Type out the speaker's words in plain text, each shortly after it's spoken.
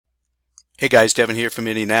Hey guys, Devin here from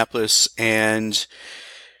Indianapolis, and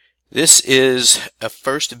this is a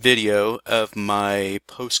first video of my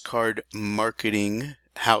postcard marketing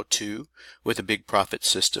how-to with a big profit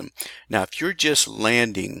system. Now, if you're just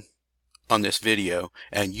landing on this video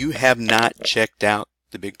and you have not checked out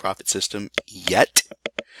the big profit system yet,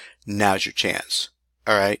 now's your chance.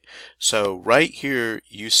 All right, so right here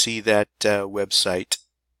you see that website,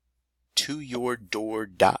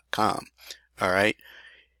 toyourdoor.com. All right.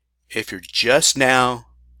 If you're just now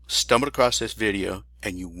stumbled across this video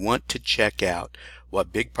and you want to check out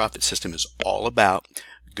what Big Profit System is all about,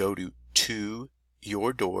 go to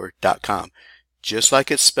toyourdoor.com. Just like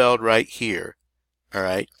it's spelled right here, all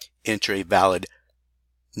right, enter a valid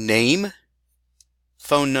name,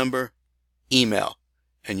 phone number, email,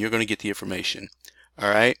 and you're going to get the information.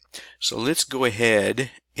 All right, so let's go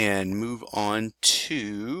ahead and move on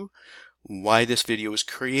to why this video was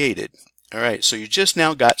created. All right, so you just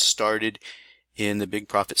now got started in the Big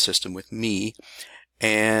Profit System with me,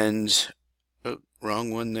 and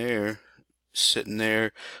wrong one there, sitting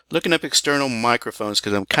there looking up external microphones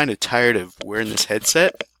because I'm kind of tired of wearing this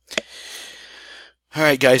headset. All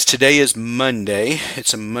right, guys, today is Monday.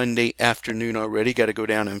 It's a Monday afternoon already. Got to go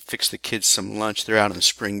down and fix the kids some lunch. They're out on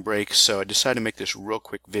spring break, so I decided to make this real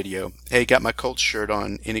quick video. Hey, got my Colts shirt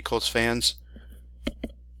on. Any Colts fans?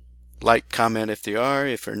 Like, comment if they are.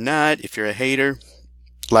 If they're not, if you're a hater,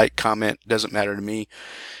 like, comment. Doesn't matter to me.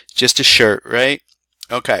 Just a shirt, right?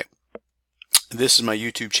 Okay. This is my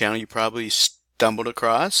YouTube channel you probably stumbled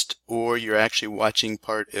across, or you're actually watching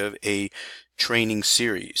part of a training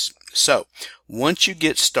series. So, once you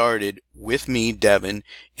get started with me, Devin,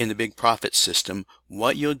 in the Big Profit System,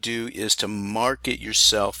 what you'll do is to market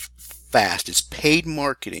yourself fast. It's paid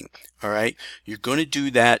marketing, all right? You're going to do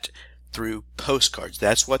that through postcards.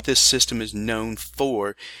 That's what this system is known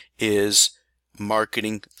for, is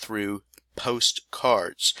marketing through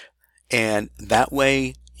postcards. And that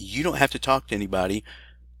way you don't have to talk to anybody.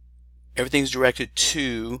 Everything's directed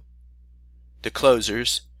to the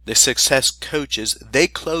closers, the success coaches. They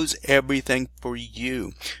close everything for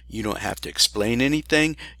you. You don't have to explain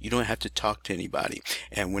anything. You don't have to talk to anybody.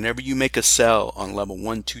 And whenever you make a sell on level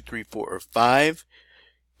 1, 2, 3, 4, or 5,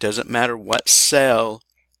 doesn't matter what sell,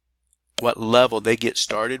 what level they get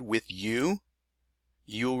started with you,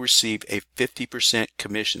 you'll receive a 50%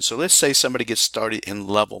 commission. So let's say somebody gets started in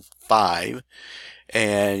level 5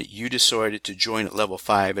 and you decided to join at level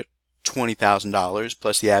 5 at $20,000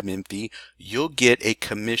 plus the admin fee. You'll get a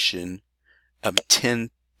commission of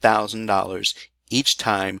 $10,000 each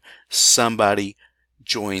time somebody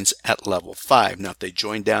joins at level 5. Now if they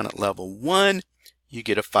join down at level 1, you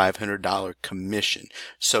get a $500 commission.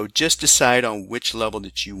 So just decide on which level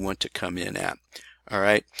that you want to come in at. All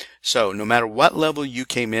right. So no matter what level you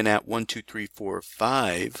came in at, 1, 2, 3, 4,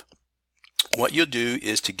 5, what you'll do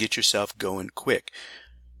is to get yourself going quick.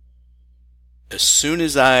 As soon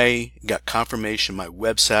as I got confirmation, my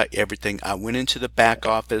website, everything, I went into the back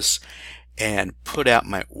office and put out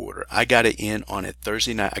my order. I got it in on a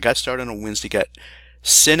Thursday night. I got started on a Wednesday, got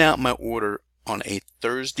sent out my order on a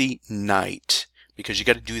Thursday night, because you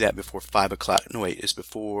got to do that before 5 o'clock. No, wait, it's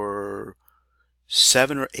before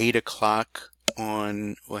 7 or 8 o'clock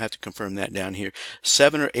on, we'll have to confirm that down here,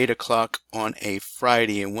 7 or 8 o'clock on a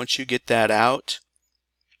Friday. And once you get that out,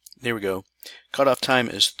 there we go. Cutoff time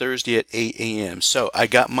is Thursday at 8 a.m. So I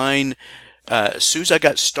got mine as soon as I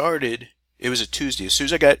got started. It was a Tuesday. As soon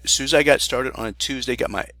as I got started on a Tuesday,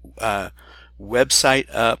 got my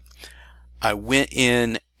website up. I went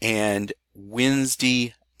in, and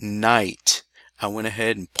Wednesday night I went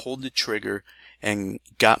ahead and pulled the trigger and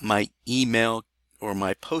got my email or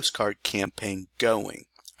my postcard campaign going.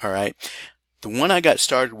 All right. The one I got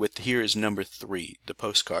started with here is number 3, the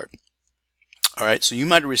postcard. All right. So you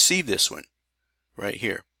might have received this one right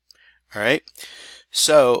here. All right.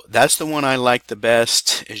 So that's the one I like the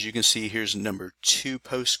best. As you can see, here's number 2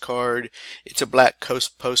 postcard. It's a black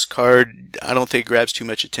coast postcard. I don't think it grabs too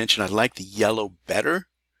much attention. I like the yellow better.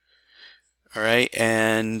 All right,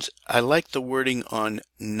 and I like the wording on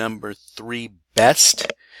number 3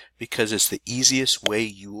 best, because it's the easiest way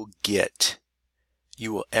you will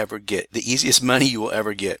ever get, the easiest money you will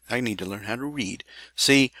ever get. I need to learn how to read.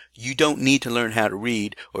 See, you don't need to learn how to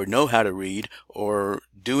read or know how to read or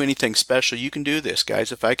do anything special. You can do this,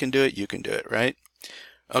 guys. If I can do it, you can do it, right?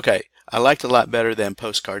 Okay, I liked it a lot better than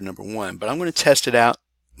postcard number 1, but I'm going to test it out.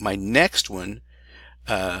 My next one,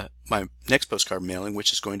 my next postcard mailing,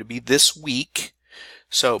 which is going to be this week.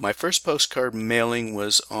 So my first postcard mailing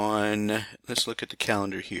was on, let's look at the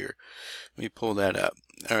calendar here. Let me pull that up.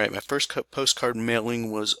 All right, my first postcard mailing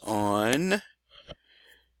was on,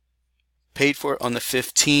 paid for it on the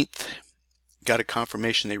 15th. got a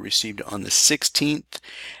confirmation they received on the 16th.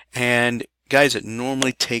 And guys, it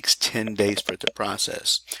normally takes 10 days for it to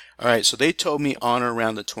process. All right, so they told me on or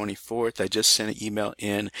around the 24th. I just sent an email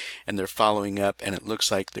in and they're following up, and it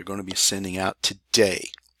looks like they're going to be sending out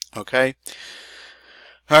today. Okay.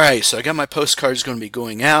 All right, so I got my postcards going to be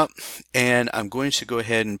going out, and I'm going to go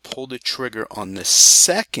ahead and pull the trigger on the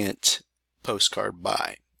second postcard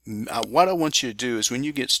buy. What I want you to do is when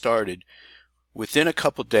you get started, within a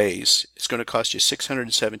couple days, it's going to cost you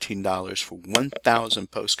 $617 for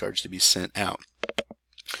 1,000 postcards to be sent out.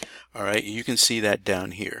 All right, you can see that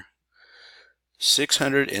down here.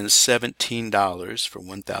 $617 for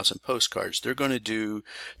 1,000 postcards. They're going to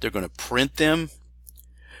print them.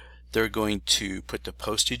 They're going to put the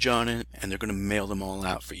postage on it, and they're going to mail them all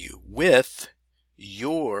out for you with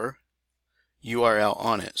your URL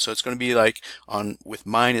on it. So it's going to be like with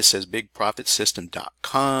mine, it says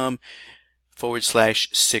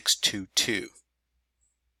bigprofitsystem.com/622.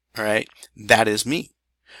 All right, that is me.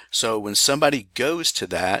 So when somebody goes to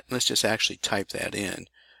that, let's just actually type that in.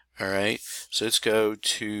 All right, so let's go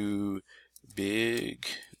to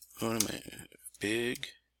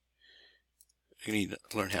you need to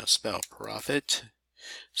learn how to spell profit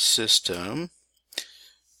system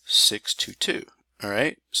 622. All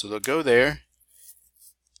right, so they'll go there,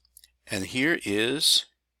 and here is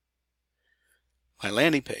my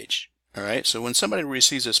landing page. All right, so when somebody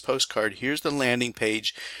receives this postcard, here's the landing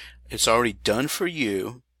page. It's already done for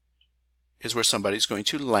you. Is where somebody's going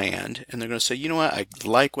to land, and they're going to say, you know what, I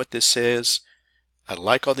like what this says. I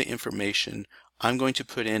like all the information. I'm going to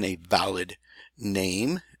put in a valid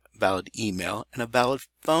name, valid email, and a valid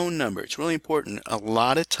phone number. It's really important. A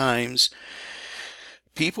lot of times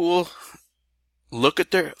people will look at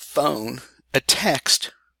their phone, a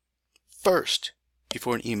text first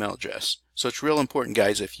before an email address. So it's real important,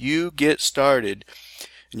 guys, if you get started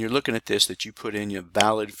and you're looking at this, that you put in your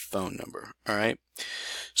valid phone number. All right,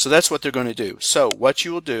 so that's what they're going to do. So what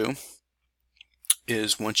you will do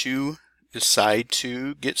is, once you decide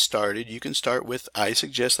to get started, you can start with, I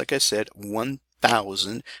suggest, like I said,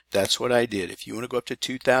 1,000. That's what I did. If you want to go up to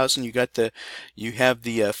 2,000, you have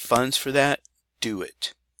the funds for that, do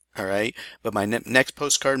it. All right, but my next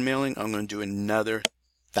postcard mailing, I'm going to do another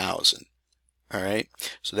 1,000. All right,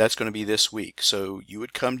 so that's going to be this week. So you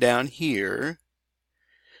would come down here,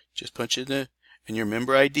 just punch in your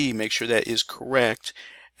member ID, make sure that is correct,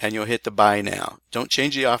 and you'll hit the buy now. Don't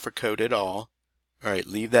change the offer code at all. All right,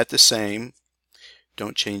 leave that the same.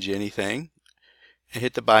 Don't change anything. And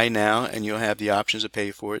hit the buy now, and you'll have the options to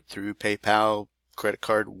pay for it through PayPal, credit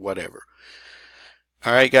card, whatever.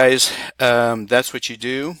 All right, guys, that's what you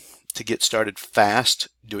do to get started fast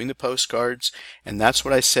doing the postcards. And that's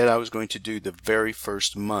what I said I was going to do the very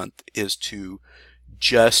first month, is to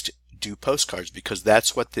just do postcards, because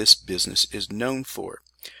that's what this business is known for,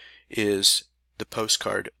 is the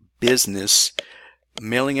postcard business,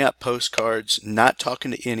 mailing out postcards, not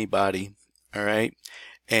talking to anybody. All right,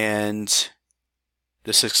 and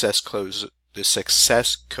the success coaches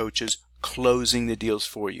closing the deals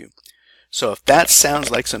for you. So if that sounds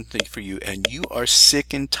like something for you, and you are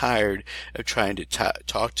sick and tired of trying to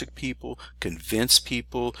talk to people, convince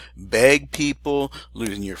people, beg people,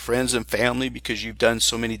 losing your friends and family because you've done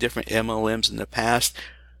so many different MLMs in the past,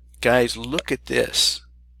 guys, look at this.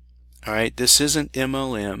 All right, this isn't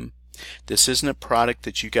MLM. This isn't a product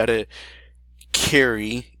that you got to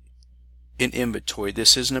carry in inventory.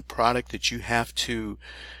 This isn't a product that you have to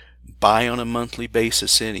buy on a monthly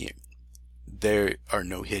basis anyway. There are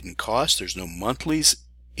no hidden costs. There's no monthlies,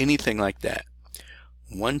 anything like that.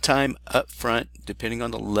 One time up front, depending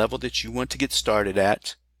on the level that you want to get started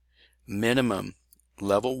at. Minimum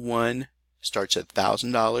level 1 starts at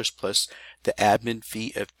 $1,000 plus the admin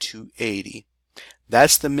fee of $280.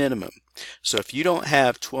 That's the minimum. So if you don't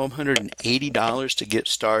have $1,280 to get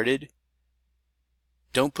started,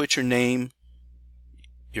 don't put your name,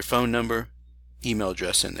 your phone number, email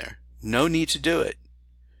address in there. No need to do it.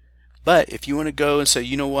 But if you want to go and say,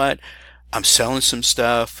 you know what, I'm selling some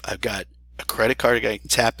stuff, I've got a credit card I can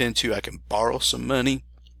tap into, I can borrow some money,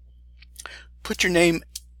 put your name,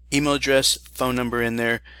 email address, phone number in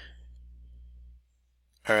there.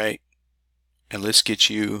 All right, and let's get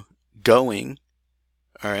you going.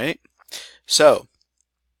 All right, so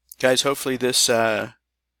guys, hopefully this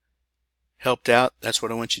helped out. That's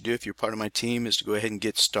what I want you to do if you're part of my team, is to go ahead and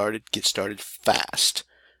get started fast.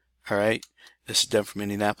 All right, this is Devin from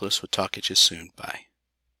Indianapolis. We'll talk at you soon. Bye.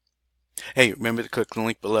 Hey, remember to click the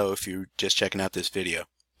link below if you're just checking out this video.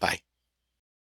 Bye.